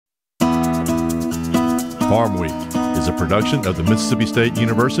Farm Week is a production of the Mississippi State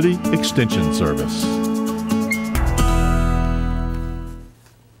University Extension Service.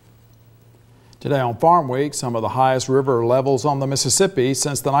 Today on Farm Week, some of the highest river levels on the Mississippi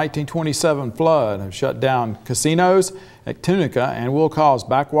since the 1927 flood have shut down casinos at Tunica and will cause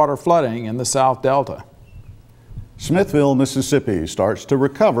backwater flooding in the South Delta. Smithville, Mississippi starts to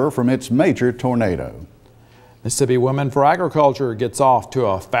recover from its major tornado. Mississippi Women for Agriculture gets off to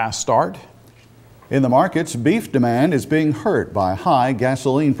a fast start. In the markets, beef demand is being hurt by high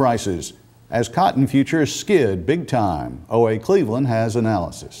gasoline prices as cotton futures skid big time. O.A. Cleveland has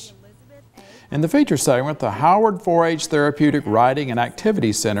analysis. In the feature segment, the Howard 4-H Therapeutic Riding and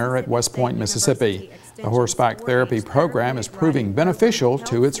Activity Center at West Point, Mississippi. The horseback therapy program is proving beneficial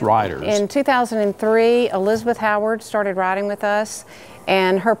to its riders. In 2003, Elizabeth Howard started riding with us,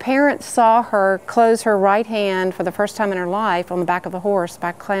 and her parents saw her close her right hand for the first time in her life on the back of a horse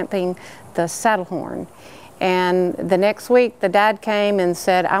by clamping the saddle horn. And the next week, the dad came and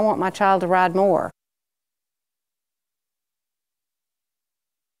said, "I want my child to ride more."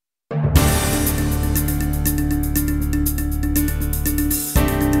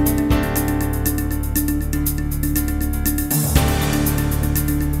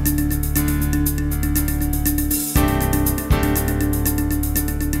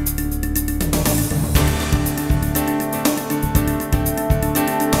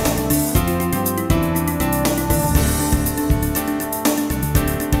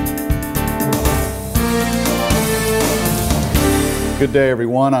 Good day,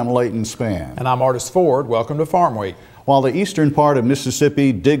 everyone. I'm Leighton Spann. And I'm Artis Ford. Welcome to Farm Week. While the eastern part of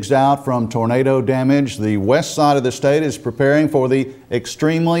Mississippi digs out from tornado damage, the west side of the state is preparing for the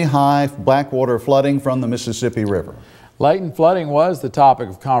extremely high backwater flooding from the Mississippi River. Latent flooding was the topic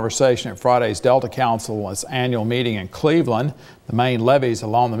of conversation at Friday's Delta Council's annual meeting in Cleveland. The main levees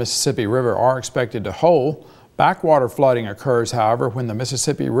along the Mississippi River are expected to hold. Backwater flooding occurs, however, when the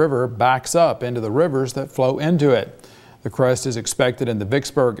Mississippi River backs up into the rivers that flow into it. The crest is expected in the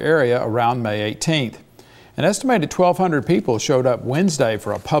Vicksburg area around May 18th. An estimated 1,200 people showed up Wednesday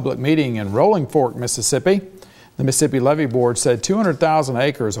for a public meeting in Rolling Fork, Mississippi. The Mississippi Levee Board said 200,000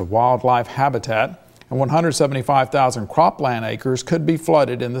 acres of wildlife habitat and 175,000 cropland acres could be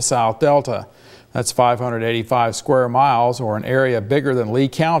flooded in the South Delta. That's 585 square miles, or an area bigger than Lee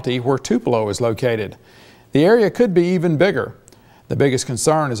County, where Tupelo is located. The area could be even bigger. The biggest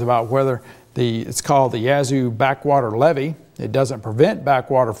concern is about whether it's called the Yazoo Backwater Levee. It doesn't prevent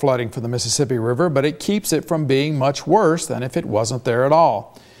backwater flooding for the Mississippi River, but it keeps it from being much worse than if it wasn't there at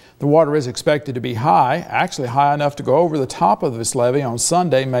all. The water is expected to be high, actually high enough to go over the top of this levee on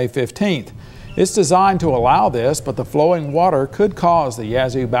Sunday, May 15th. It's designed to allow this, but the flowing water could cause the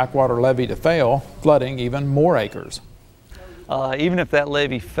Yazoo Backwater Levee to fail, flooding even more acres. Even if that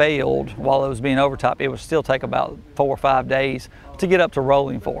levee failed while it was being overtopped, it would still take about 4 or 5 days to get up to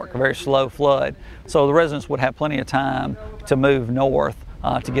Rolling Fork, a very slow flood. So the residents would have plenty of time to move north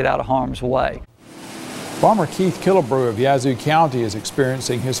to get out of harm's way. Farmer Keith Killebrew of Yazoo County is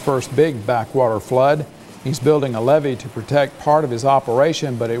experiencing his first big backwater flood. He's building a levee to protect part of his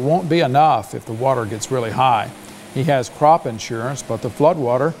operation, but it won't be enough if the water gets really high. He has crop insurance, but the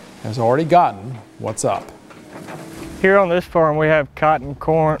floodwater has already gotten what's up. Here on this farm we have cotton,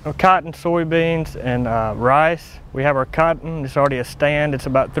 soybeans, and rice. We have our cotton, it's already a stand, it's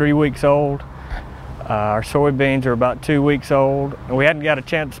about 3 weeks old. Our soybeans are about 2 weeks old. And we hadn't got a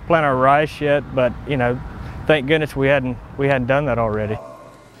chance to plant our rice yet, but you know, thank goodness we hadn't done that already.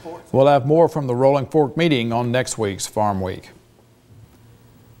 We'll have more from the Rolling Fork meeting on next week's Farm Week.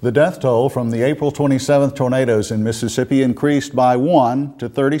 The death toll from the April 27th tornadoes in Mississippi increased by 1 to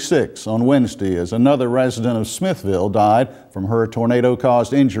 36 on Wednesday as another resident of Smithville died from her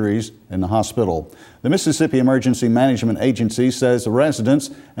tornado-caused injuries in the hospital. The Mississippi Emergency Management Agency says the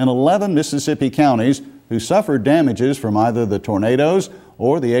residents in 11 Mississippi counties who suffered damages from either the tornadoes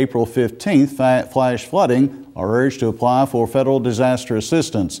or the April 15th flash flooding are urged to apply for federal disaster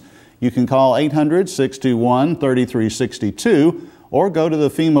assistance. You can call 800-621-3362 or go to the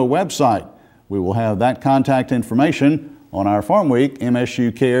FEMA website. We will have that contact information on our Farm Week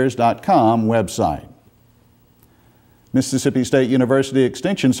MSUcares.com website. Mississippi State University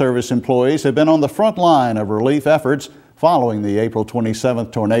Extension Service employees have been on the front line of relief efforts following the April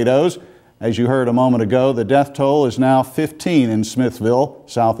 27th tornadoes. As you heard a moment ago, the death toll is now 15 in Smithville,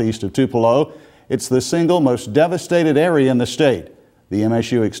 southeast of Tupelo. It's the single most devastated area in the state. The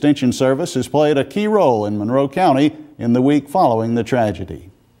MSU Extension Service has played a key role in Monroe County in the week following the tragedy.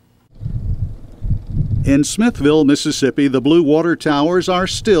 In Smithville, Mississippi, the Blue Water Towers are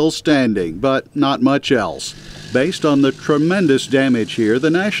still standing, but not much else. Based on the tremendous damage here, the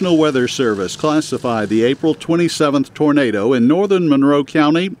National Weather Service classified the April 27th tornado in northern Monroe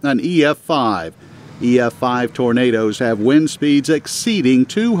County an EF5. EF5 tornadoes have wind speeds exceeding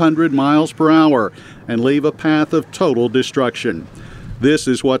 200 miles per hour and leave a path of total destruction. This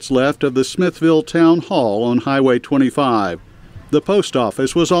is what's left of the Smithville Town Hall on Highway 25. The post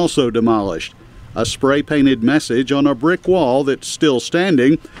office was also demolished. A spray-painted message on a brick wall that's still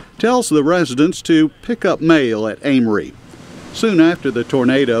standing tells the residents to pick up mail at Amory. Soon after the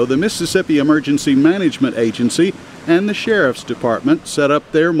tornado, the Mississippi Emergency Management Agency and the Sheriff's Department set up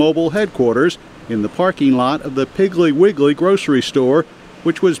their mobile headquarters in the parking lot of the Piggly Wiggly grocery store,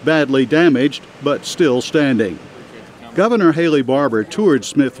 which was badly damaged but still standing. Governor Haley Barbour toured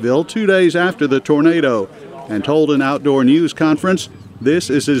Smithville 2 days after the tornado and told an outdoor news conference, "This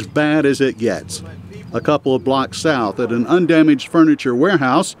is as bad as it gets." A couple of blocks south at an undamaged furniture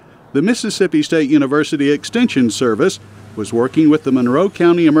warehouse, the Mississippi State University Extension Service was working with the Monroe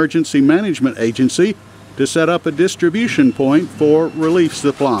County Emergency Management Agency to set up a distribution point for relief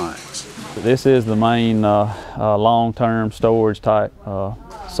supplies. This is the main long-term storage type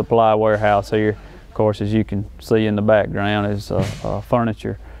supply warehouse here. Of course, as you can see in the background is a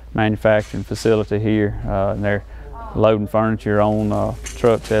furniture manufacturing facility here. And they're loading furniture on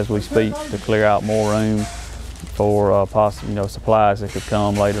trucks as we speak to clear out more room for possible, supplies that could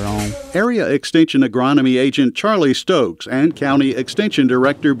come later on. Area Extension Agronomy Agent Charlie Stokes and County Extension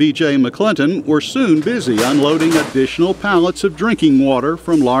Director B.J. McClinton were soon busy unloading additional pallets of drinking water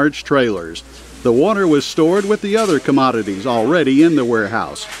from large trailers. The water was stored with the other commodities already in the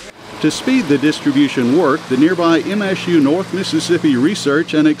warehouse. To speed the distribution work, the nearby MSU North Mississippi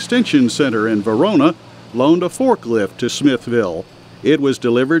Research and Extension Center in Verona loaned a forklift to Smithville. It was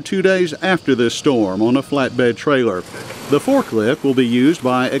delivered 2 days after this storm on a flatbed trailer. The forklift will be used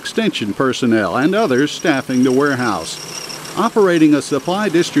by extension personnel and others staffing the warehouse. Operating a supply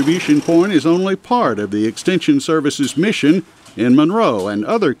distribution point is only part of the Extension Service's mission in Monroe and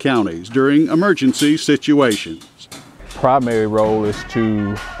other counties during emergency situations. Primary role is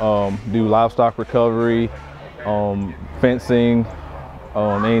to do livestock recovery, fencing,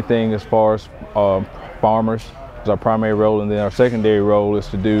 anything as far as farmers is our primary role, and then our secondary role is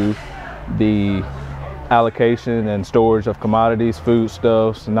to do the allocation and storage of commodities,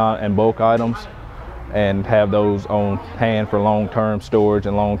 foodstuffs, and bulk items, and have those on hand for long-term storage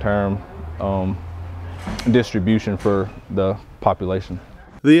and long-term distribution for the population.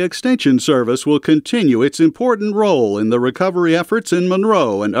 The Extension Service will continue its important role in the recovery efforts in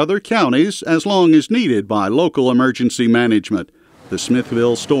Monroe and other counties as long as needed by local emergency management. The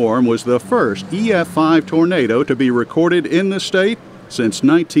Smithville storm was the first EF5 tornado to be recorded in the state since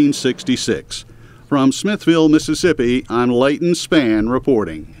 1966. From Smithville, Mississippi, I'm Leighton Spann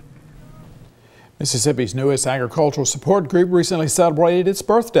reporting. Mississippi's newest agricultural support group recently celebrated its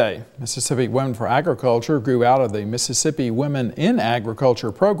birthday. Mississippi Women for Agriculture grew out of the Mississippi Women in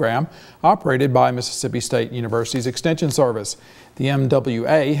Agriculture program operated by Mississippi State University's Extension Service. The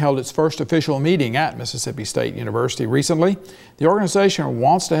MWA held its first official meeting at Mississippi State University recently. The organization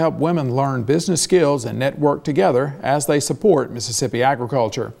wants to help women learn business skills and network together as they support Mississippi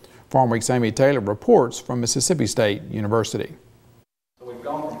agriculture. Farmweek's Amy Taylor reports from Mississippi State University.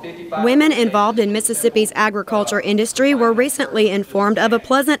 Women involved in Mississippi's agriculture industry were recently informed of a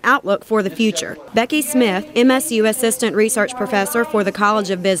pleasant outlook for the future. Becky Smith, MSU Assistant Research Professor for the College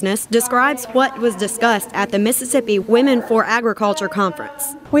of Business, describes what was discussed at the Mississippi Women for Agriculture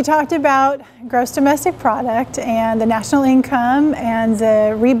Conference. We talked about gross domestic product and the national income and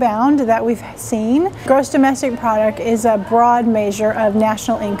the rebound that we've seen. Gross domestic product is a broad measure of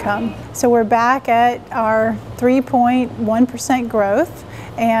national income. So we're back at our 3.1% growth,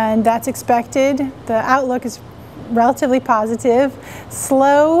 and that's expected. The outlook is relatively positive,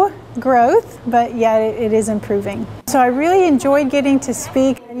 slow growth, but yet it is improving. So I really enjoyed getting to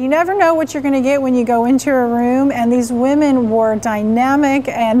speak. You never know what you're going to get when you go into a room, and these women were dynamic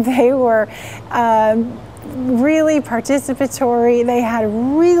and they were really participatory. They had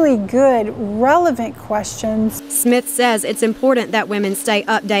really good, relevant questions. Smith says it's important that women stay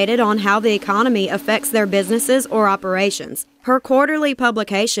updated on how the economy affects their businesses or operations. Her quarterly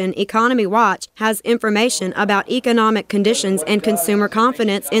publication, Economy Watch, has information about economic conditions and consumer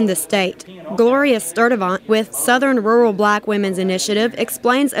confidence in the state. Gloria Sturdivant with Southern Rural Black Women's Initiative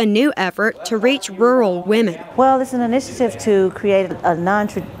explains a new effort to reach rural women. Well, it's an initiative to create a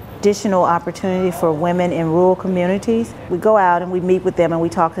non-traditional opportunity for women in rural communities. We go out and we meet with them and we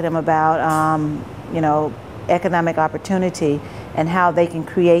talk to them about, economic opportunity and how they can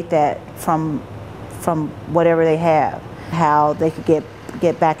create that from whatever they have. How they could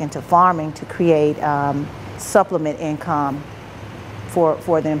get back into farming to create supplement income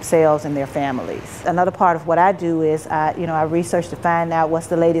for themselves and their families. Another part of what I do is I research to find out what's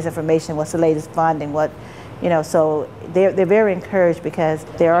the latest information, what's the latest funding, so they're very encouraged because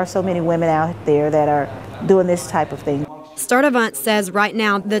there are so many women out there that are doing this type of thing. Sturdivant says right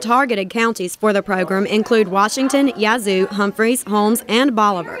now the targeted counties for the program include Washington, Yazoo, Humphreys, Holmes, and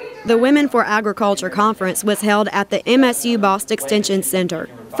Bolivar. The Women for Agriculture Conference was held at the MSU Bost Extension Center.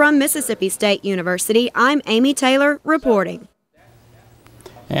 From Mississippi State University, I'm Amy Taylor reporting.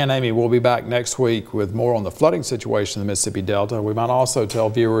 And Amy, we'll be back next week with more on the flooding situation in the Mississippi Delta. We might also tell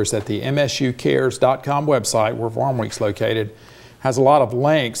viewers that the MSUcares.com website, where Farmweek's located, has a lot of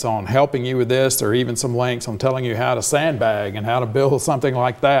links on helping you with this. There are even some links on telling you how to sandbag and how to build something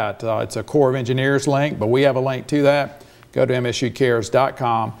like that. It's a Corps of Engineers link, but we have a link to that. Go to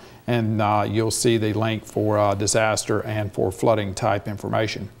MSUcares.com and you'll see the link for disaster and for flooding type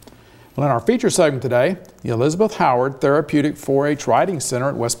information. Well, in our feature segment today, the Elizabeth Howard Therapeutic 4-H Riding Center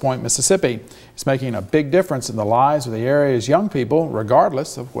at West Point, Mississippi is making a big difference in the lives of the area's young people,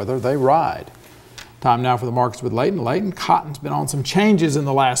 regardless of whether they ride. Time now for the markets with Leighton. Leighton, cotton's been on some changes in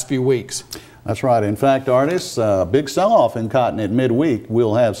the last few weeks. That's right. In fact, artists, big sell-off in cotton at midweek.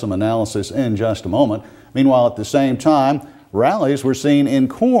 We'll have some analysis in just a moment. Meanwhile, at the same time, rallies were seen in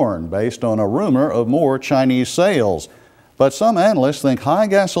corn based on a rumor of more Chinese sales. But some analysts think high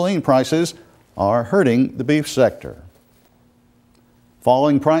gasoline prices are hurting the beef sector.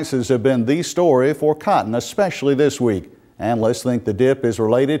 Falling prices have been the story for cotton, especially this week. Analysts think the dip is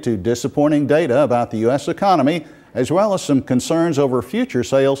related to disappointing data about the U.S. economy, as well as some concerns over future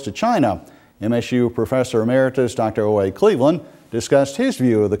sales to China. MSU Professor Emeritus Dr. O.A. Cleveland discussed his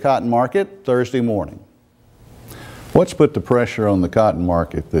view of the cotton market Thursday morning. What's put the pressure on the cotton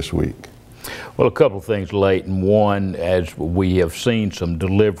market this week? Well, a couple of things, Leighton. One, as we have seen some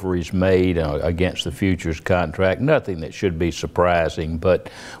deliveries made against the futures contract, nothing that should be surprising, but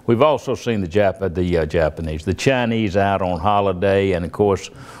we've also seen the Chinese out on holiday, and of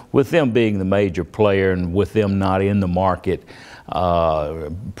course, with them being the major player and with them not in the market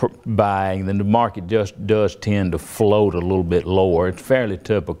buying, then the market just does tend to float a little bit lower. It's fairly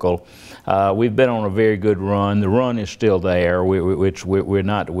typical. We've been on a very good run. The run is still there. We're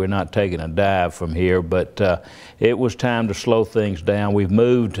not taking a dive from here, but it was time to slow things down. We've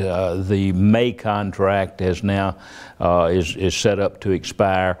moved. The May contract has now is set up to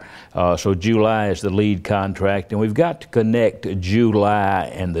expire. So July is the lead contract, and we've got to connect July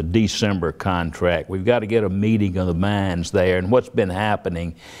and the December contract. We've got to get a meeting of the minds there. And what's been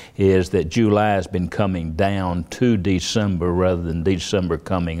happening is that July has been coming down to December rather than December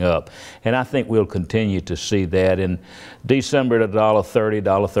coming up. And I think we'll continue to see that in December at $1.30,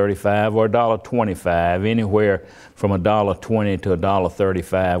 $1.35, or $1.25. Anywhere from $1.20 to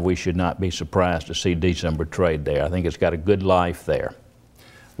 $1.35, we should not be surprised to see December trade there. I think it's got a good life there.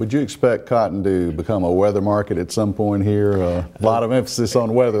 Would you expect cotton to become a weather market at some point here? A lot of emphasis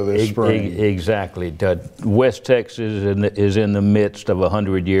on weather this spring. Exactly. West Texas is in the midst of a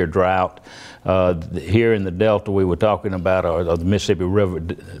 100-year drought. Here in the Delta, we were talking about the Mississippi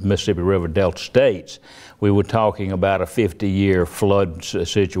River Delta states. We were talking about a 50-year flood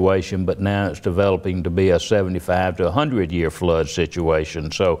situation, but now it's developing to be a 75 to 100-year flood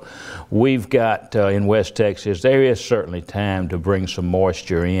situation. So we've got in West Texas, there is certainly time to bring some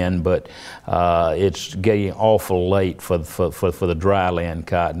moisture in, but it's getting awful late for the dryland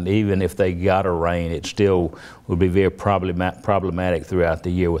cotton. Even if they got a rain, it still would be very problematic throughout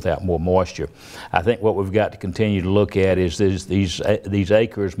the year without more moisture. I think what we've got to continue to look at is these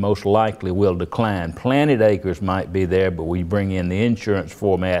acres most likely will decline. Planted acres might be there, but we bring in the insurance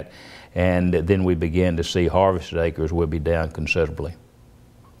format, and then we begin to see harvested acres will be down considerably.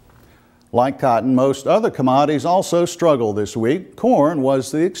 Like cotton, most other commodities also struggled this week. Corn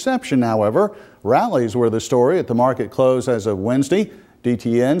was the exception, however. Rallies were the story at the market close as of Wednesday.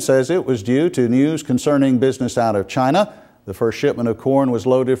 DTN says it was due to news concerning business out of China. The first shipment of corn was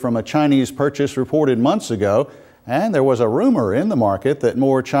loaded from a Chinese purchase reported months ago, and there was a rumor in the market that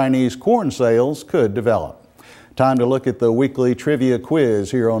more Chinese corn sales could develop. Time to look at the weekly trivia quiz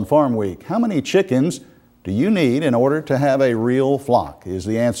here on Farm Week. How many chickens do you need in order to have a real flock? Is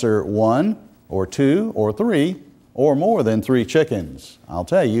the answer 1 or 2 or 3 or more than 3 chickens? I'll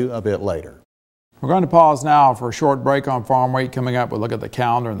tell you a bit later. We're going to pause now for a short break on Farm Week. Coming up, we'll look at the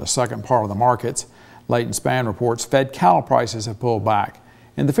calendar in the second part of the markets. Leighton Spann reports Fed cattle prices have pulled back.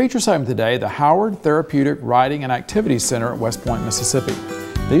 In the feature segment today, the Howard Therapeutic Riding and Activity Center at West Point, Mississippi.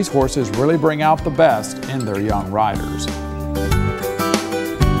 These horses really bring out the best in their young riders.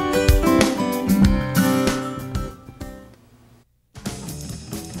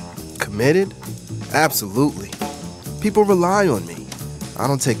 Committed, Absolutely. People rely on me. I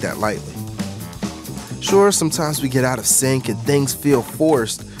don't take that lightly. Sure, sometimes we get out of sync and things feel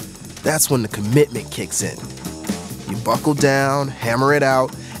forced. That's when the commitment kicks in. You buckle down, hammer it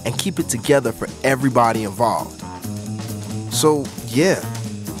out, and keep it together for everybody involved. So, yeah,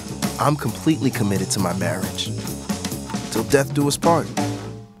 I'm completely committed to my marriage. Till death do us part.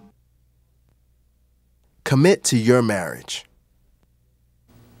 Commit to your marriage.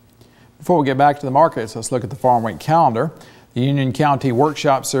 Before we get back to the markets, let's look at the Farm Week calendar. The Union County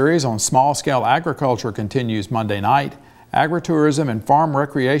Workshop Series on small-scale agriculture continues Monday night. Agritourism and farm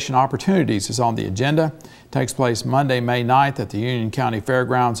recreation opportunities is on the agenda. It takes place Monday, May 9th at the Union County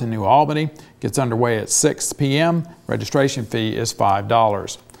Fairgrounds in New Albany. Gets underway at 6 p.m. Registration fee is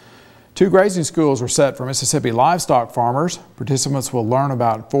 $5. 2 grazing schools are set for Mississippi livestock farmers. Participants will learn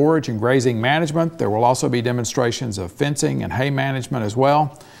about forage and grazing management. There will also be demonstrations of fencing and hay management as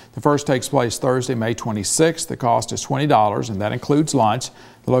well. The first takes place Thursday, May 26th. The cost is $20, and that includes lunch.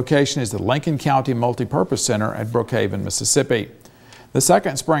 The location is the Lincoln County Multipurpose Center at Brookhaven, Mississippi. The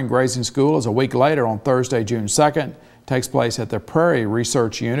second spring grazing school is a week later on Thursday, June 2nd. It takes place at the Prairie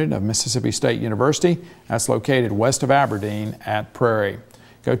Research Unit of Mississippi State University. That's located west of Aberdeen at Prairie.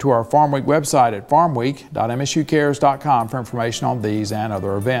 Go to our Farm Week website at farmweek.msucares.com for information on these and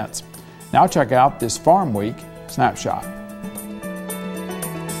other events. Now check out this Farm Week snapshot.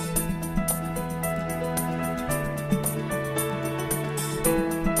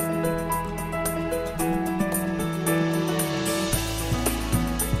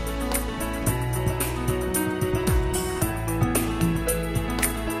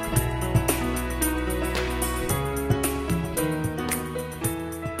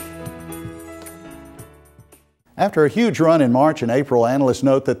 After a huge run in March and April, analysts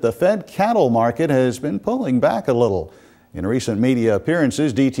note that the fed cattle market has been pulling back a little. In recent media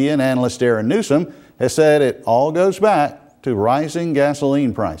appearances, DTN analyst Aaron Newsom has said it all goes back to rising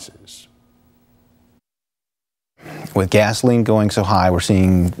gasoline prices. With gasoline going so high, we're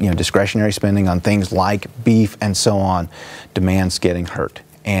seeing discretionary spending on things like beef and so on. Demand's getting hurt.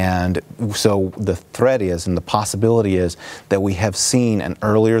 And so the threat is, and the possibility is, that we have seen an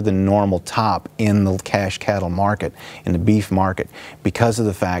earlier than normal top in the cash cattle market, in the beef market, because of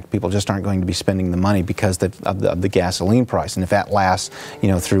the fact people just aren't going to be spending the money because of the gasoline price. And if that lasts,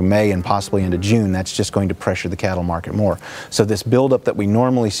 through May and possibly into June, that's just going to pressure the cattle market more. So this buildup that we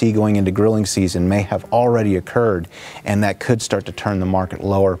normally see going into grilling season may have already occurred, and that could start to turn the market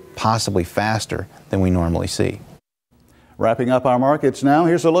lower, possibly faster than we normally see. Wrapping up our markets now,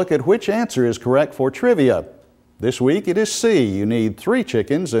 here's a look at which answer is correct for trivia. This week it is C. You need 3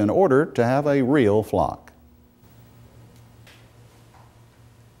 chickens in order to have a real flock.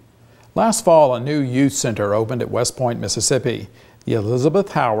 Last fall, a new youth center opened at West Point, Mississippi. The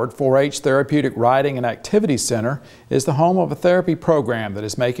Elizabeth Howard 4-H Therapeutic Riding and Activity Center is the home of a therapy program that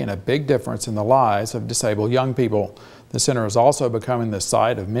is making a big difference in the lives of disabled young people. The center is also becoming the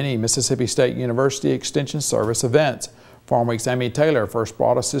site of many Mississippi State University Extension Service events. Farm Week's Amy Taylor first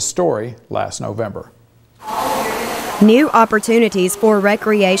brought us this story last November. New opportunities for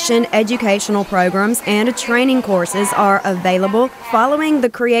recreation, educational programs, and training courses are available following the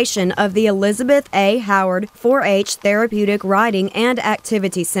creation of the Elizabeth A. Howard 4-H Therapeutic Riding and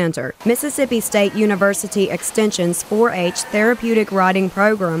Activity Center. Mississippi State University Extension's 4-H Therapeutic Riding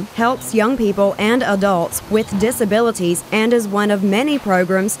program helps young people and adults with disabilities and is one of many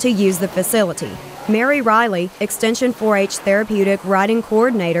programs to use the facility. Mary Riley, Extension 4-H Therapeutic Riding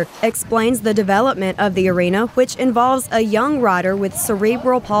Coordinator, explains the development of the arena, which involves a young rider with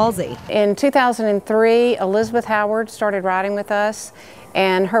cerebral palsy. In 2003, Elizabeth Howard started riding with us,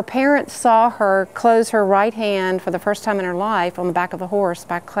 and her parents saw her close her right hand for the first time in her life on the back of a horse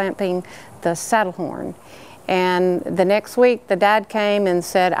by clamping the saddle horn. And the next week, the dad came and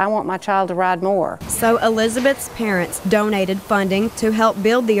said, "I want my child to ride more." So Elizabeth's parents donated funding to help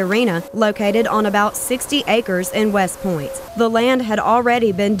build the arena, located on about 60 acres in West Point. The land had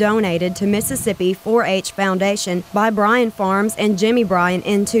already been donated to Mississippi 4-H Foundation by Bryan Farms and Jimmy Bryan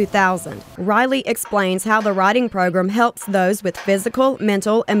in 2000. Riley explains how the riding program helps those with physical,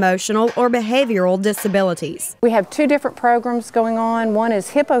 mental, emotional, or behavioral disabilities. We have 2 different programs going on. One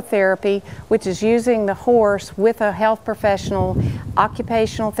is hippotherapy, which is using the horse with a health professional,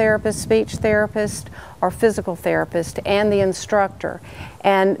 occupational therapist, speech therapist, or physical therapist, and the instructor.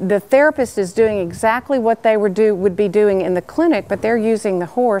 And the therapist is doing exactly what they would be doing in the clinic, but they're using the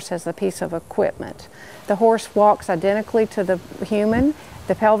horse as a piece of equipment. The horse walks identically to the human.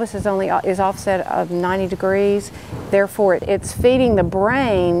 The pelvis is offset of 90 degrees. Therefore, it's feeding the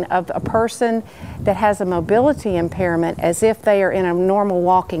brain of a person that has a mobility impairment as if they are in a normal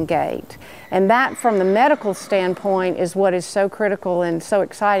walking gait. And that, from the medical standpoint, is what is so critical and so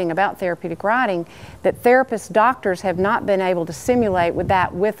exciting about therapeutic riding, that therapists, doctors have not been able to simulate with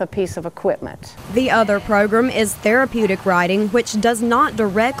that with a piece of equipment. The other program is therapeutic riding, which does not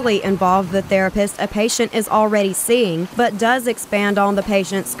directly involve the therapist a patient is already seeing, but does expand on the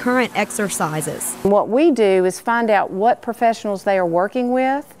patient's current exercises. What we do is find out what professionals they are working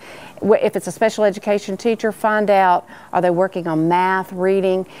with. If it's a special education teacher, find out, are they working on math,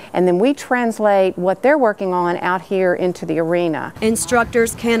 reading, and then we translate what they're working on out here into the arena.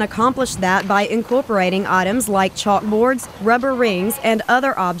 Instructors can accomplish that by incorporating items like chalkboards, rubber rings, and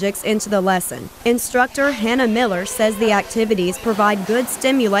other objects into the lesson. Instructor Hannah Miller says the activities provide good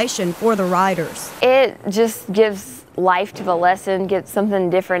stimulation for the riders. It just gives life to the lesson, gets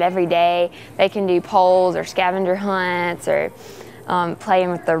something different every day. They can do poles or scavenger hunts or playing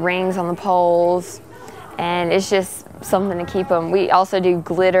with the rings on the poles, and it's just something to keep them. We also do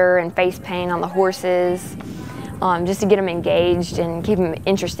glitter and face paint on the horses, just to get them engaged and keep them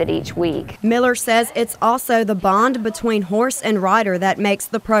interested each week. Miller says it's also the bond between horse and rider that makes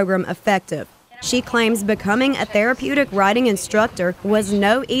the program effective. She claims becoming a therapeutic riding instructor was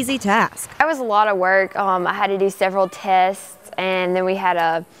no easy task. That was a lot of work. I had to do several tests, and then we had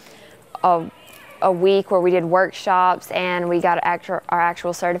a week where we did workshops and we got our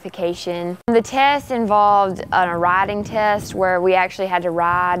actual certification. The test involved a riding test where we actually had to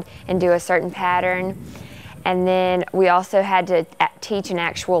ride and do a certain pattern. And then we also had to teach an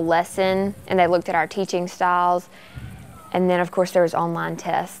actual lesson, and they looked at our teaching styles. And then of course there was online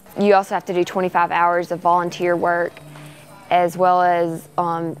tests. You also have to do 25 hours of volunteer work, as well as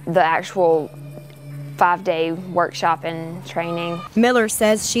the actual 5-day workshop and training. Miller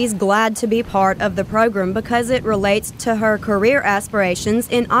says she's glad to be part of the program because it relates to her career aspirations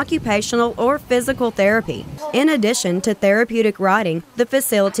in occupational or physical therapy. In addition to therapeutic riding, the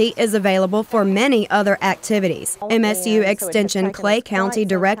facility is available for many other activities. MSU Extension Clay County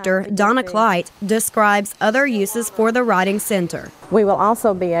Director Donna Clyte describes other uses for the riding center. We will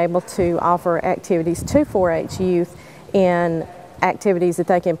also be able to offer activities to 4-H youth in activities that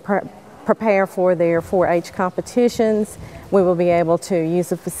they can prepare for their 4-H competitions. We will be able to use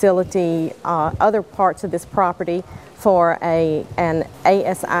the facility, other parts of this property, for an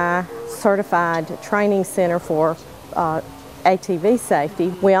ASI certified training center for ATV safety.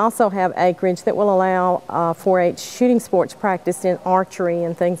 We also have acreage that will allow 4-H shooting sports practice in archery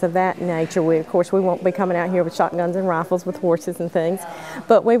and things of that nature. Of course, we won't be coming out here with shotguns and rifles with horses and things,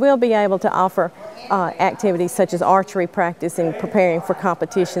 but we will be able to offer activities such as archery practice and preparing for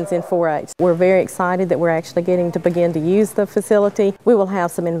competitions in 4-H. We're very excited that we're actually getting to begin to use the facility. We will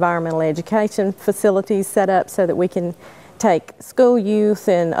have some environmental education facilities set up so that we can take school youth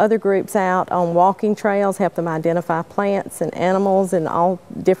and other groups out on walking trails, help them identify plants and animals and all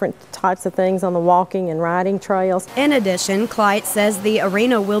different types of things on the walking and riding trails. In addition, Clyte says the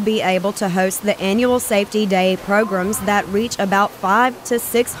arena will be able to host the annual Safety Day programs that reach about 500 to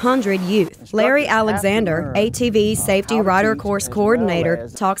 600 youth. Larry Alexander, ATV Safety Rider Course Coordinator,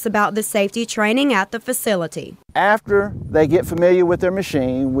 talks about the safety training at the facility. After they get familiar with their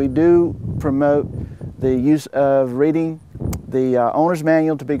machine, we do promote the use of reading the owner's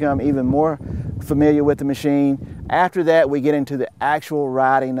manual to become even more familiar with the machine. After that, we get into the actual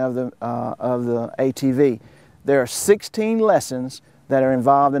riding of the ATV. There are 16 lessons that are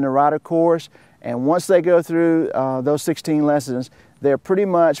involved in the rider course, and once they go through those 16 lessons, they're pretty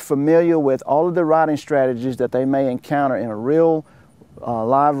much familiar with all of the riding strategies that they may encounter in a real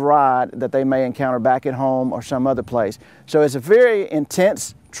live ride that they may encounter back at home or some other place. So it's a very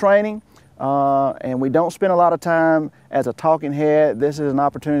intense training. And we don't spend a lot of time as a talking head. This is an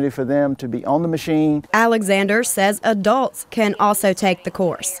opportunity for them to be on the machine. Alexander says adults can also take the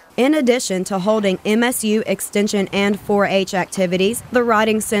course. In addition to holding MSU Extension and 4-H activities, the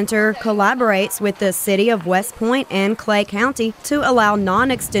Riding Center collaborates with the City of West Point and Clay County to allow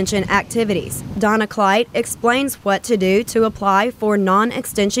non-extension activities. Donna Clyte explains what to do to apply for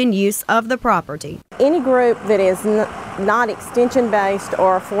non-extension use of the property. Any group that is not extension-based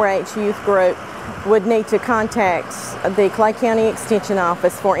or a 4-H youth group would need to contact the Clay County Extension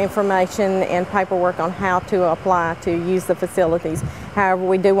Office for information and paperwork on how to apply to use the facilities. However,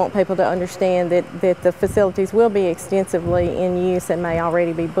 we do want people to understand that the facilities will be extensively in use and may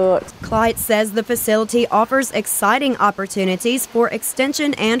already be booked. Clyde says the facility offers exciting opportunities for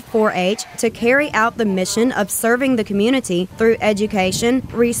Extension and 4-H to carry out the mission of serving the community through education,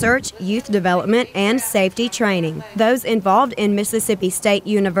 research, youth development, and safety training. Those involved in Mississippi State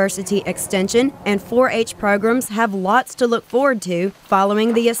University Extension and 4-H programs have lots to look forward to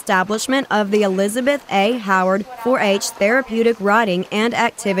following the establishment of the Elizabeth A. Howard 4-H Therapeutic Riding and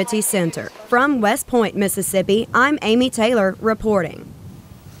Activity Center. From West Point, Mississippi, I'm Amy Taylor reporting.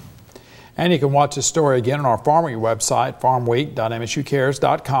 And you can watch this story again on our Farm Week website,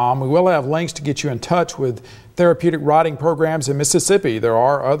 farmweek.msucares.com. We will have links to get you in touch with therapeutic riding programs in Mississippi. There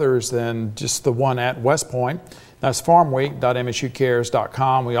are others than just the one at West Point. That's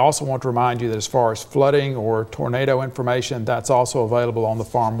farmweek.msucares.com. We also want to remind you that as far as flooding or tornado information, that's also available on the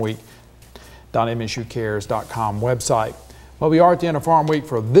farmweek.msucares.com website. Well, we are at the end of Farm Week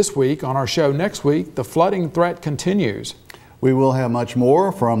for this week. On our show next week, the flooding threat continues. We will have much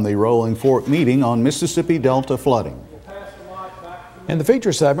more from the Rolling Fork meeting on Mississippi Delta flooding. In the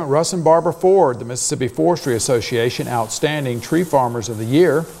feature segment, Russ and Barbara Ford, the Mississippi Forestry Association Outstanding Tree Farmers of the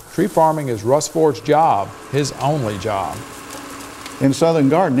Year. Tree farming is Russ Ford's job, his only job. In southern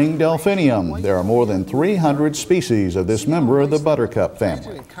gardening, delphinium. There are more than 300 species of this member of the buttercup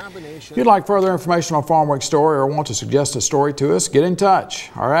family. If you'd like further information on Farm Week story or want to suggest a story to us, get in touch.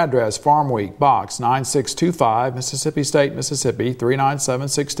 Our address, Farm Week, Box 9625, Mississippi State, Mississippi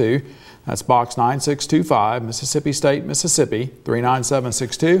 39762. That's Box 9625, Mississippi State, Mississippi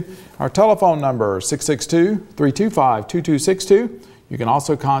 39762. Our telephone number, 662-325-2262. You can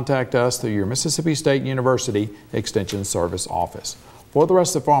also contact us through your Mississippi State University Extension Service office. For the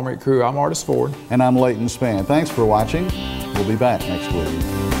rest of the Farm Week crew, I'm Artis Ford. And I'm Leighton Spann. Thanks for watching. We'll be back next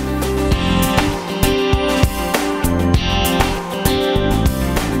week.